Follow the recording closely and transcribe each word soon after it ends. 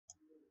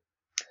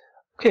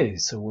Okay,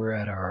 so we're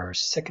at our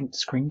second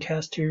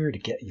screencast here to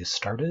get you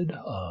started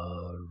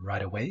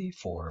right away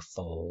for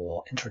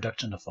full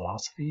Introduction to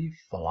Philosophy,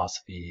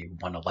 Philosophy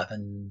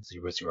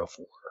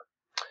 111004,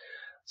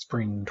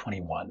 Spring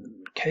 21.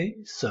 Okay,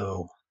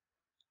 so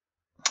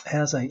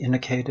as I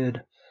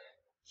indicated,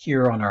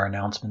 here on our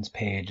announcements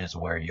page is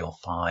where you'll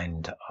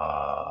find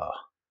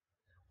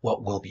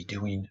what we'll be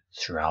doing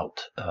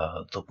throughout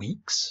the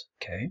weeks.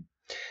 Okay,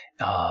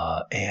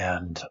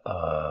 and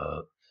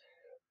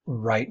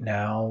right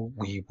now,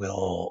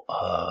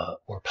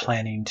 we're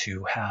planning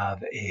to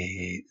have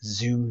a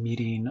Zoom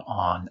meeting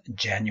on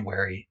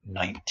January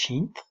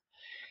 19th,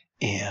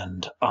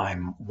 and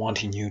I'm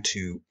wanting you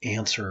to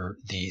answer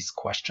these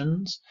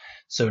questions.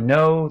 So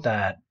know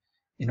that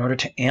in order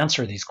to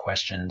answer these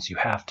questions, you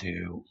have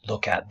to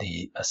look at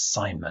the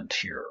assignment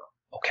here,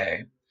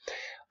 okay?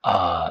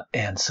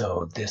 And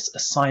so this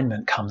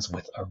assignment comes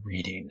with a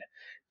reading.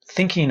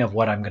 Thinking of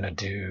what I'm going to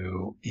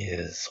do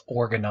is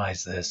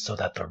organize this so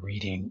that the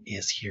reading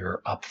is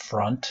here up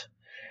front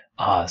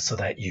so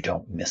that you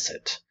don't miss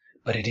it.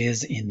 But it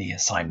is in the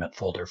assignment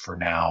folder for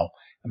now.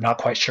 I'm not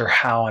quite sure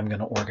how I'm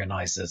going to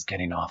organize this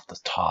getting off the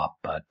top,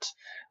 but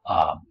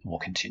we'll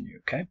continue,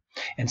 okay?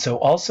 And so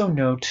also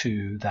know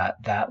too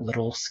that that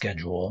little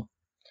schedule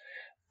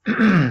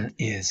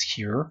is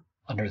here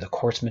under the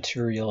course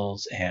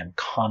materials and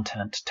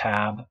content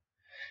tab.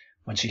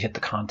 Once you hit the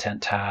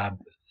content tab,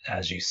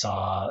 as you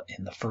saw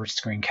in the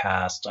first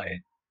screencast,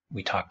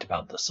 we talked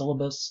about the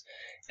syllabus,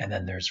 and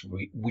then there's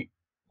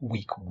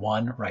week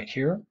 1 right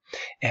here,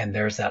 and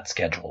there's that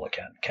schedule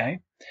again, okay?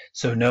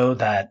 So know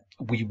that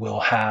we will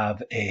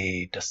have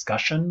a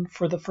discussion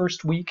for the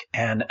first week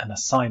and an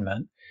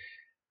assignment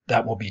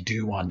that will be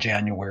due on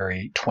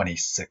January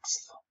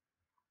 26th.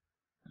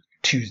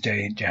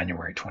 Tuesday,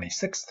 January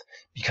 26th,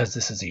 because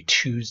this is a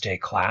Tuesday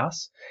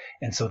class,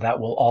 and so that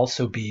will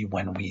also be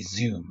when we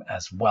Zoom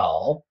as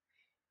well.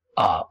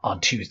 On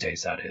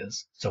Tuesdays, that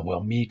is. So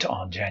we'll meet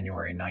on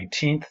January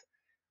 19th,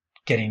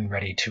 getting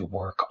ready to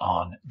work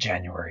on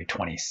January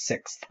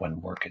 26th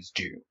when work is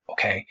due,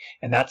 okay?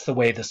 And that's the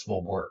way this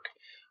will work.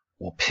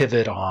 We'll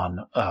pivot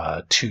on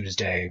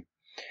Tuesday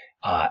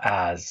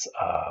as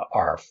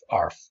our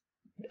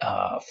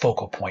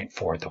focal point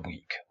for the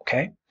week,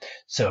 okay?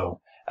 So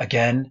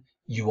again,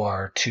 you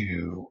are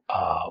to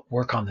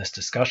work on this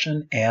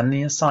discussion and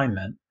the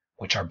assignment,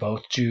 which are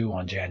both due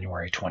on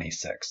January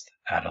 26th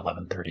at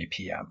 11:30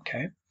 p.m.,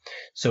 okay?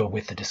 So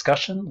with the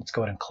discussion, let's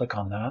go ahead and click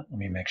on that. Let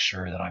me make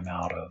sure that I'm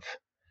out of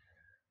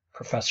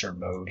professor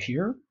mode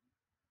here.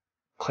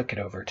 Click it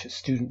over to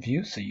student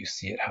view so you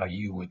see it how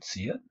you would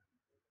see it.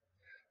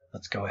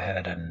 Let's go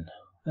ahead and,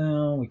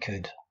 we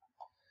could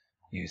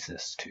use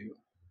this too.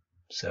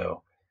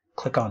 So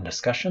click on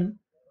discussion.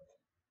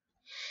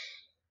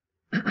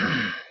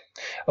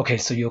 Okay,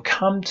 so you'll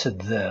come to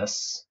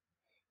this.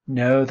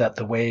 Know that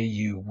the way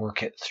you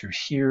work it through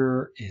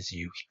here is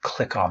you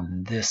click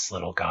on this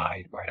little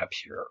guide right up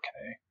here,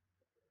 okay?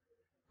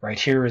 Right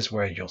here is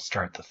where you'll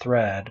start the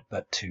thread,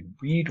 but to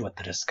read what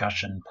the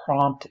discussion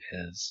prompt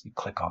is, you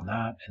click on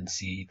that and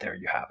see, there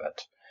you have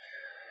it.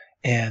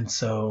 And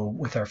so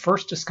with our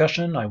first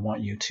discussion, I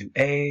want you to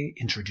A,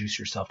 introduce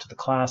yourself to the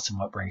class and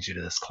what brings you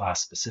to this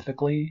class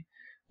specifically.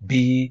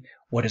 B,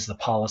 what is the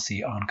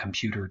policy on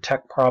computer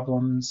tech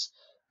problems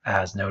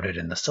as noted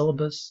in the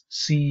syllabus?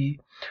 C,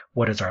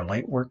 what is our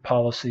late work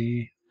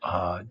policy?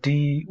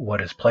 D, what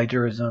is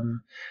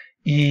plagiarism?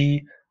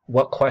 E,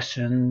 what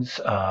questions,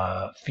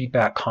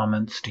 feedback,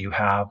 comments do you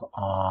have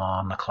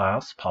on the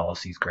class,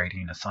 policies,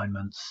 grading,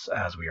 assignments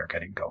as we are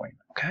getting going,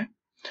 okay?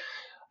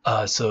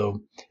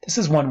 So this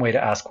is one way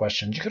to ask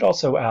questions. You could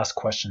also ask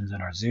questions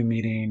in our Zoom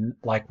meeting.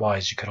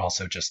 Likewise, you could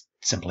also just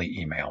simply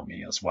email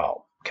me as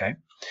well, okay?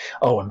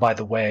 Oh, and by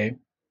the way,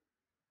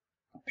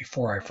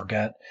 before I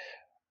forget,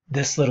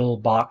 this little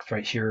box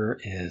right here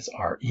is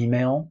our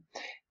email.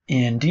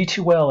 In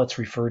D2L, it's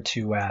referred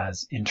to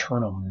as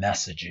internal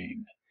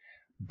messaging,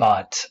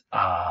 but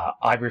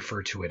I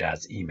refer to it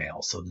as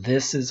email. So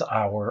this is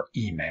our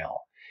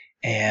email.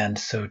 And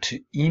so to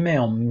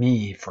email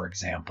me, for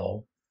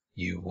example,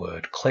 you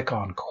would click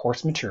on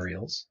course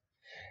materials,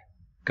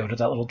 go to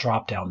that little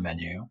drop-down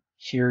menu.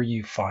 Here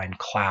you find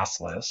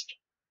class list.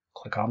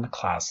 Click on the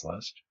class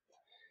list.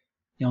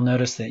 You'll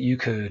notice that you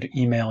could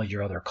email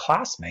your other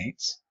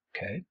classmates,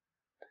 okay?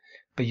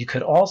 But you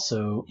could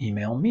also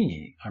email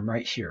me. I'm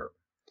right here.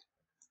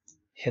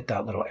 Hit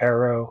that little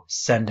arrow,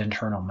 send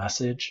internal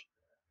message.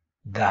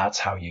 That's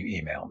how you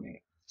email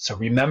me. So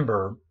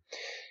remember,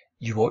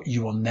 you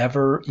will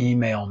never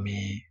email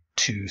me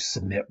to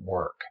submit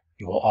work.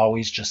 You will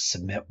always just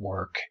submit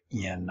work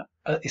in,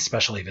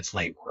 especially if it's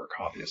late work,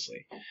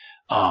 obviously.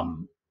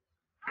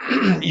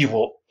 You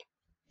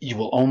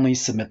will only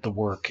submit the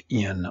work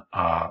in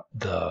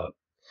the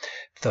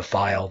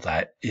file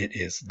that it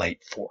is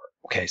late for.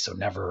 Okay, so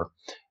never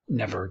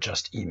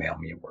just email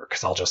me work,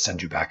 because I'll just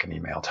send you back an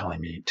email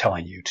telling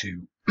you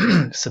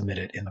to submit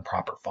it in the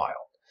proper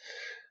file.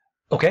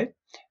 Okay,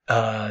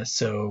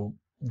 so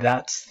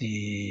that's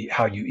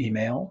how you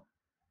email.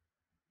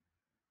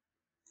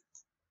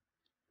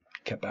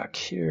 get back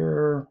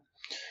here,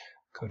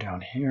 go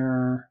down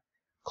here,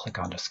 click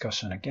on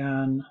discussion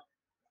again.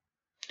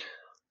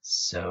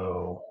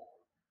 So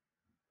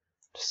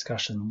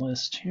discussion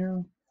list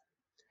here.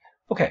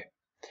 Okay,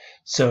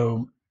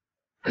 so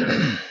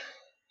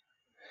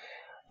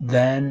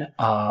then,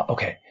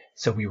 okay,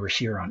 so we were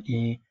here on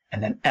E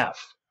and then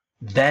F.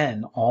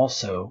 Then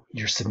also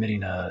you're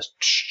submitting a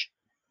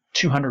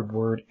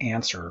 200-word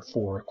answer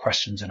for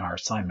questions in our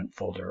assignment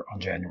folder on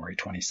January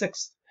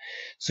 26th.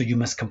 So you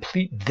must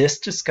complete this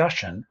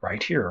discussion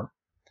right here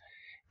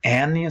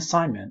and the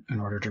assignment in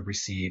order to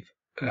receive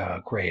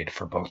a grade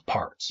for both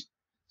parts.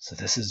 So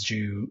this is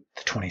due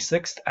the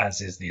 26th,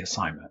 as is the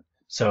assignment.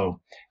 So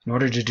in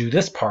order to do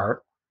this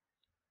part,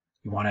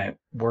 you want to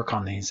work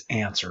on these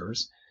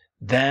answers.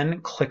 Then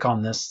click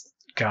on this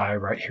guy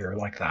right here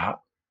like that.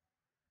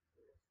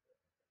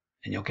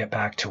 And you'll get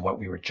back to what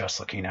we were just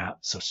looking at.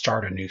 So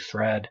start a new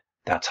thread.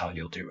 That's how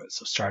you'll do it.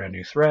 So start a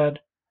new thread,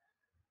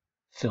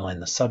 fill in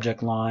the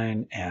subject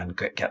line, and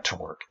get to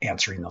work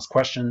answering those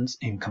questions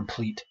in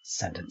complete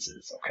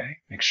sentences. Okay?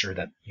 Make sure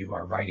that you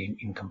are writing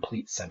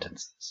incomplete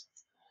sentences.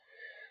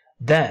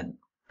 Then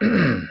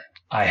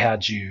I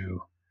had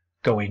you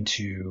go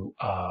into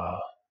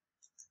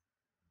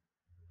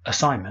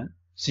assignment.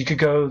 So you could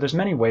go, there's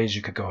many ways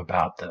you could go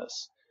about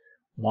this.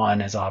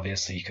 One is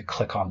obviously you could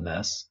click on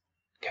this.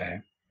 Okay?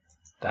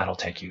 That'll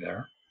take you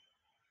there.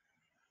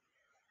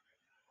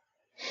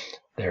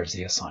 There's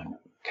the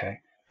assignment, okay?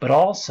 But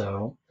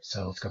also,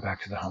 so let's go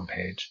back to the home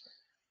page.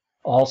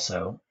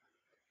 Also,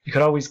 you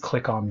could always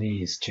click on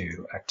these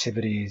two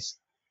activities.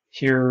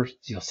 Here,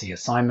 you'll see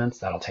assignments.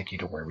 That'll take you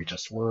to where we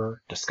just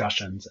were,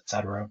 discussions,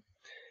 etc.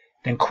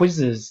 Then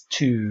quizzes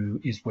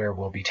 2 is where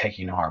we'll be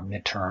taking our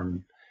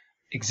midterm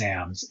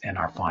exams and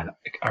our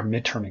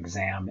midterm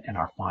exam and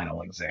our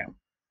final exam,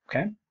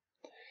 okay?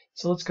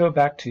 So let's go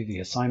back to the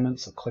assignment.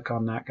 So click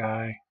on that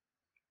guy.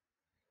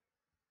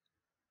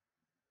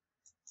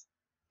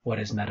 What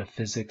is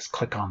metaphysics?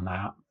 Click on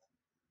that.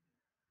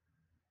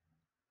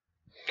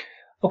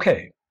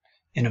 Okay,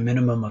 in a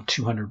minimum of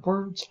 200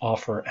 words,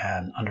 offer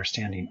an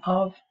understanding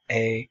of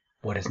A,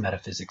 what is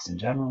metaphysics in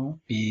general,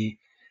 B,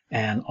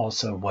 and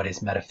also what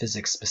is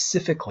metaphysics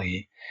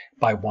specifically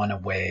by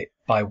way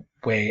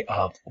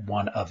of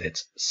one of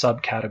its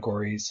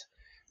subcategories.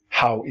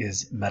 How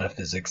is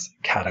metaphysics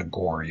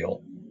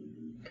categorial?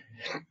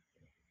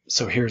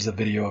 So here's a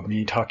video of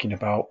me talking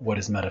about what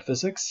is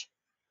metaphysics.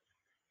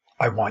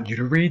 I want you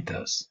to read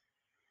this,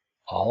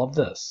 all of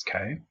this,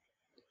 okay?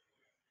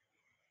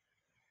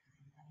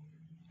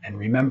 And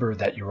remember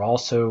that you're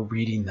also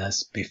reading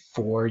this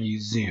before you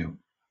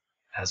Zoom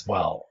as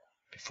well,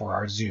 before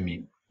our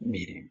Zooming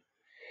meeting.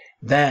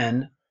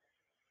 Then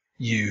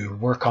you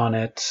work on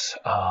it,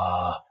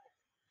 after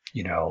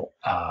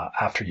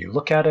you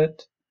look at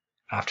it,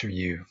 after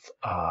you've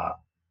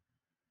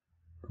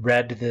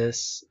read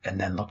this and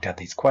then looked at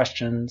these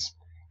questions,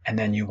 and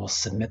then you will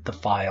submit the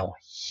file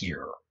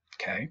here,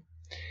 okay?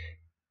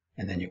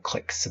 And then you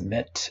click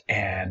submit,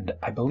 and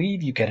I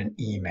believe you get an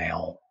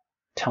email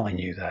telling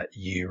you that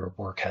your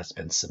work has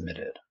been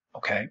submitted,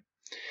 okay?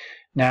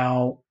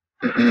 Now,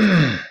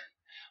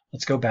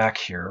 let's go back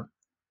here.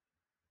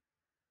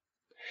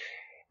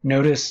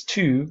 Notice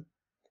too,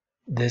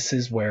 this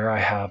is where I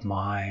have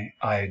I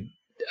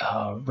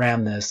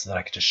ran this so that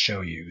I could just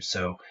show you.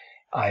 So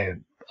I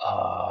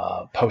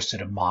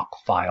posted a mock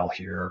file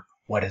here.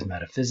 What is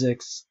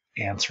metaphysics?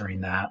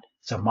 Answering that.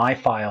 So my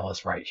file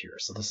is right here.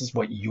 So this is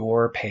what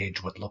your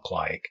page would look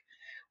like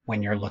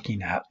when you're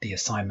looking at the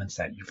assignments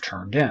that you've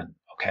turned in,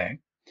 okay?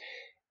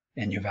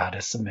 And you've had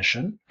a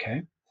submission,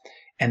 okay?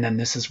 And then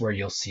this is where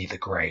you'll see the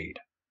grade,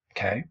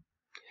 okay?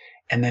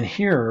 And then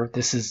here,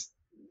 this is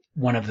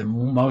one of the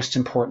most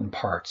important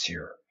parts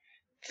here,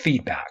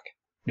 feedback.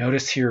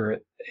 Notice here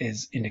it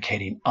is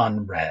indicating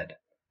unread.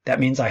 That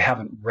means I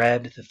haven't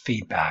read the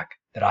feedback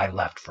that I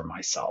left for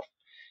myself.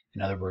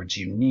 In other words,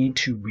 you need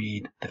to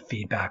read the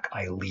feedback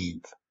I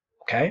leave,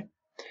 okay?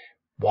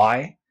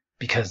 Why?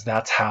 Because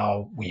that's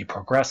how we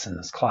progress in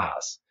this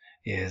class,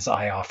 is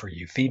I offer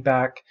you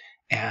feedback,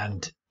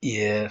 and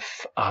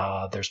if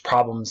there's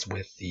problems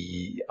with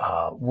the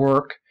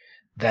work,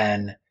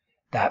 then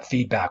that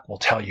feedback will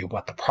tell you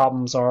what the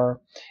problems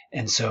are.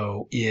 And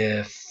so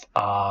if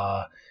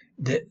you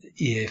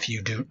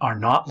are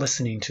not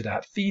listening to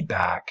that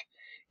feedback,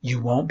 you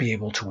won't be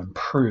able to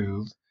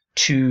improve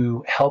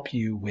to help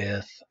you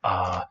with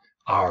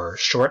our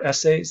short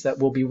essays that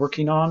we'll be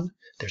working on.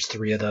 There's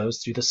 3 of those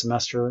through the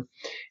semester.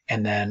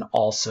 And then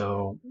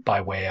also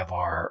by way of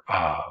our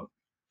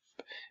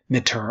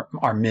midterm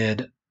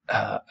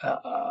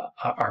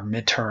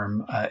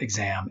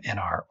exam and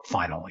our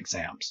final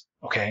exams.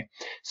 Okay,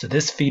 so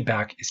this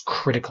feedback is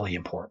critically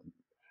important.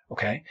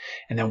 Okay,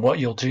 and then what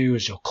you'll do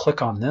is you'll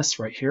click on this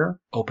right here,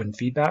 open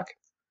feedback,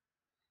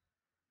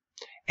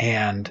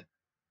 and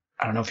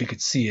I don't know if you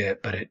could see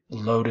it, but it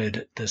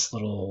loaded this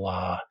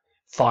little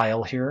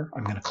file here.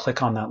 I'm going to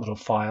click on that little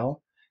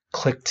file,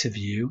 click to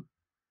view,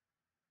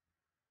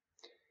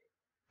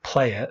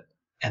 play it,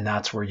 and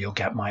that's where you'll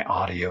get my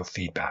audio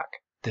feedback.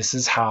 This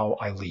is how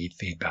I leave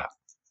feedback.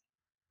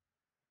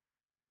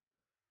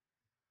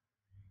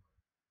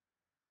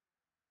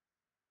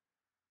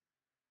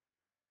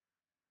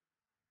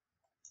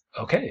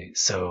 Okay,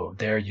 so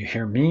there you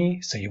hear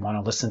me. So you want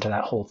to listen to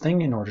that whole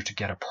thing in order to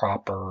get a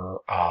proper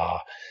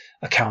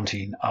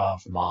accounting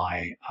of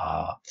my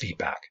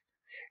feedback.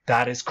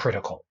 That is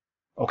critical,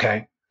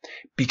 okay?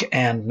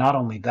 And not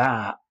only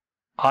that,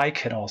 I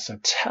can also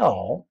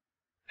tell,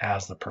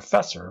 as the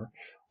professor,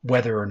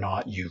 whether or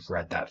not you've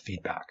read that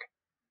feedback,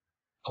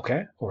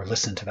 okay? Or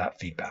listened to that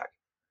feedback.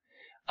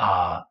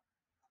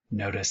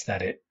 Notice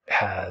that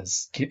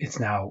it's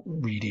now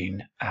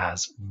reading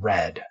as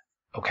read,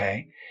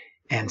 okay?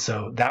 And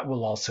so that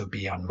will also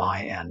be on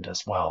my end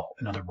as well.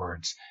 In other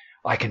words,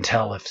 I can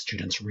tell if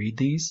students read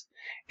these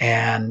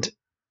and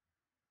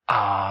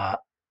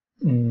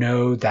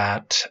know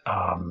that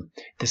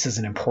this is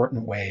an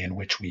important way in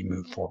which we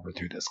move forward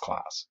through this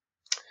class.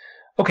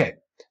 Okay,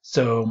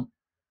 so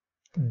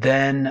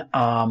then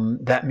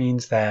that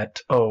means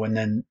that, and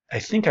then I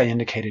think I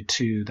indicated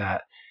too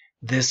that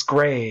this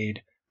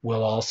grade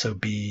will also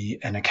be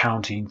an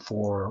accounting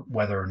for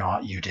whether or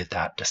not you did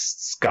that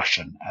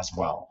discussion as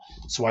well.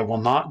 So I will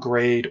not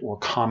grade or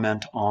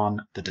comment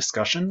on the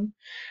discussion.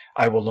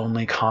 I will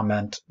only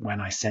comment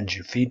when I send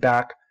you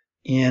feedback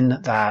in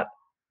that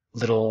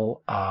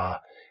little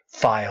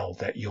file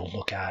that you'll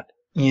look at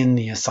in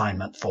the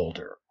assignment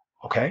folder,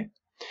 okay?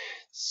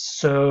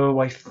 So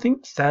I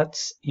think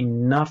that's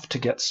enough to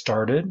get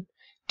started.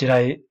 Did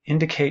I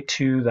indicate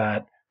too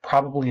that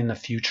probably in the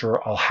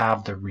future I'll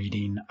have the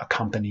reading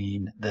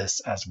accompanying this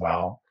as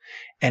well?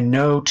 And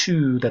know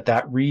too that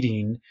that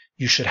reading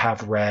you should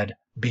have read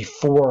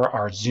before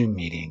our Zoom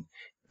meeting,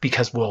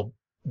 because we'll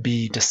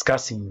be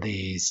discussing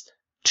these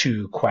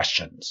 2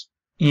 questions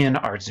in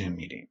our Zoom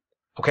meeting,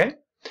 okay?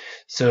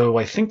 So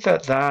I think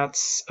that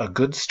that's a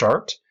good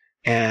start.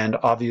 And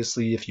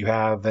obviously, if you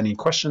have any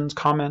questions,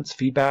 comments,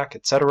 feedback,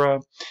 etc.,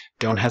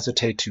 don't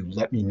hesitate to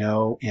let me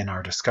know in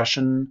our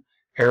discussion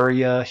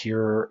area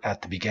here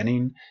at the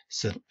beginning,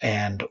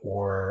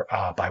 or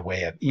by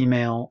way of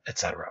email,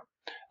 etc.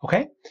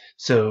 Okay,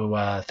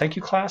 so thank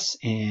you, class,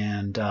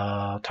 and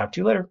talk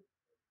to you later.